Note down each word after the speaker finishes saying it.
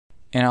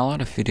In a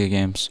lot of video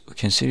games, we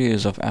can see the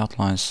use of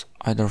outlines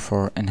either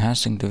for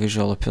enhancing the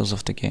visual appeals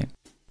of the game,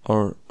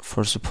 or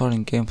for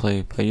supporting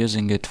gameplay by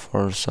using it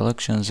for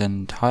selections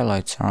and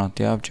highlights around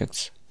the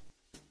objects.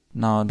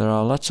 Now, there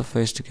are lots of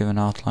ways to give an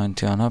outline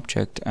to an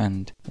object,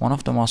 and one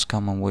of the most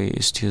common ways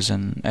is to use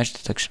an edge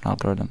detection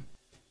algorithm.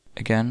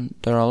 Again,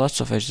 there are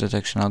lots of edge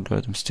detection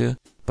algorithms too,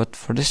 but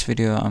for this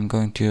video I'm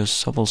going to use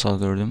Sobel's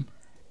algorithm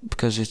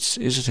because it's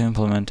easy to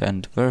implement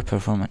and very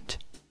performant.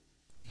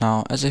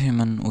 Now, as a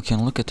human, we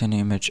can look at any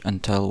image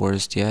and tell where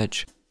is the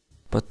edge,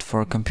 but for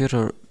a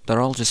computer,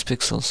 they're all just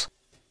pixels.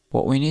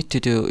 What we need to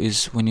do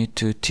is we need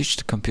to teach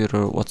the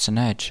computer what's an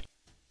edge.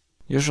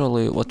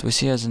 Usually, what we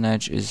see as an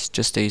edge is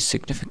just a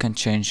significant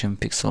change in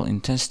pixel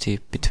intensity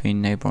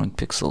between neighboring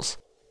pixels.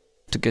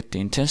 To get the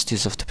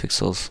intensities of the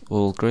pixels,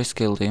 we'll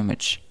grayscale the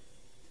image.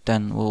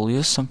 Then we'll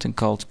use something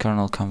called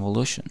kernel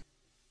convolution.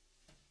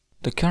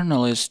 The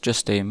kernel is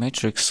just a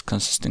matrix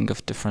consisting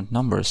of different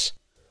numbers.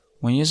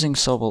 When using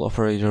Sobel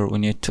operator, we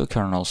need two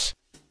kernels,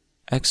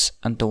 X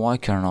and the Y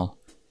kernel.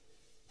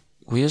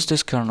 We use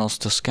these kernels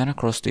to scan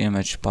across the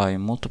image by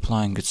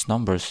multiplying its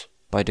numbers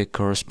by the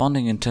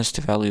corresponding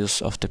intensity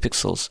values of the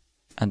pixels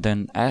and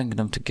then adding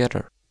them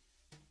together.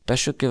 That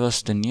should give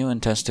us the new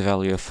intensity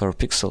value per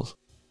pixel.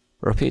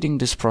 Repeating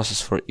this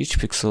process for each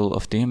pixel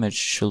of the image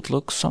should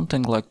look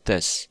something like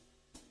this.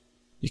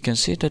 You can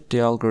see that the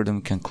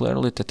algorithm can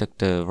clearly detect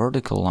the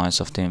vertical lines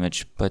of the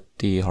image, but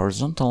the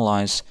horizontal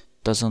lines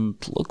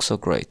doesn't look so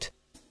great.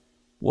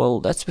 Well,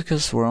 that's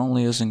because we're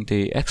only using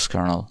the X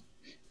kernel.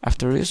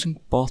 After using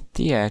both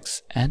the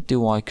X and the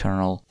Y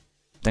kernel,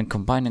 then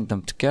combining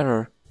them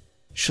together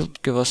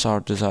should give us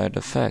our desired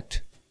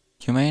effect.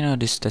 You may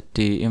notice that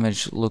the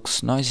image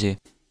looks noisy.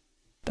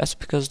 That's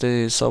because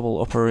the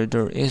Sobel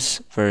operator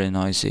is very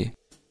noisy.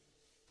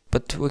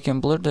 But we can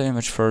blur the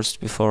image first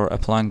before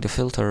applying the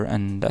filter,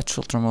 and that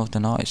should remove the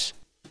noise.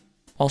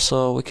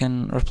 Also, we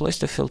can replace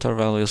the filter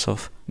values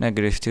of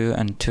 -2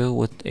 and 2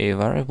 with a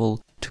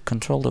variable to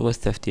control the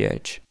width of the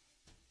edge.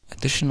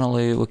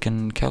 Additionally, we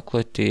can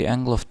calculate the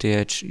angle of the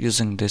edge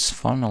using this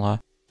formula,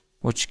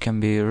 which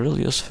can be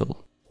really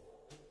useful.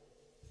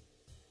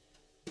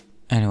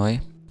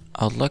 Anyway,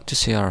 I would like to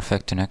see our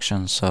effect in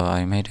action, so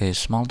I made a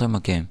small demo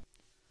game.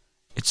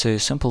 It's a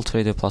simple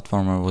 3D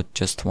platformer with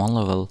just one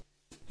level.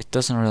 It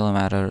doesn't really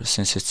matter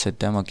since it's a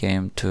demo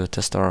game to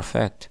test our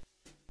effect.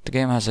 The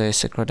game has a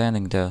secret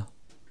ending though.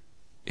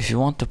 If you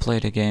want to play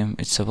the game,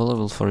 it's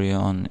available for you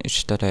on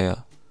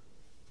itch.io.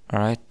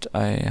 Alright,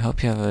 I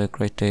hope you have a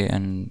great day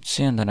and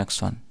see you in the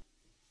next one.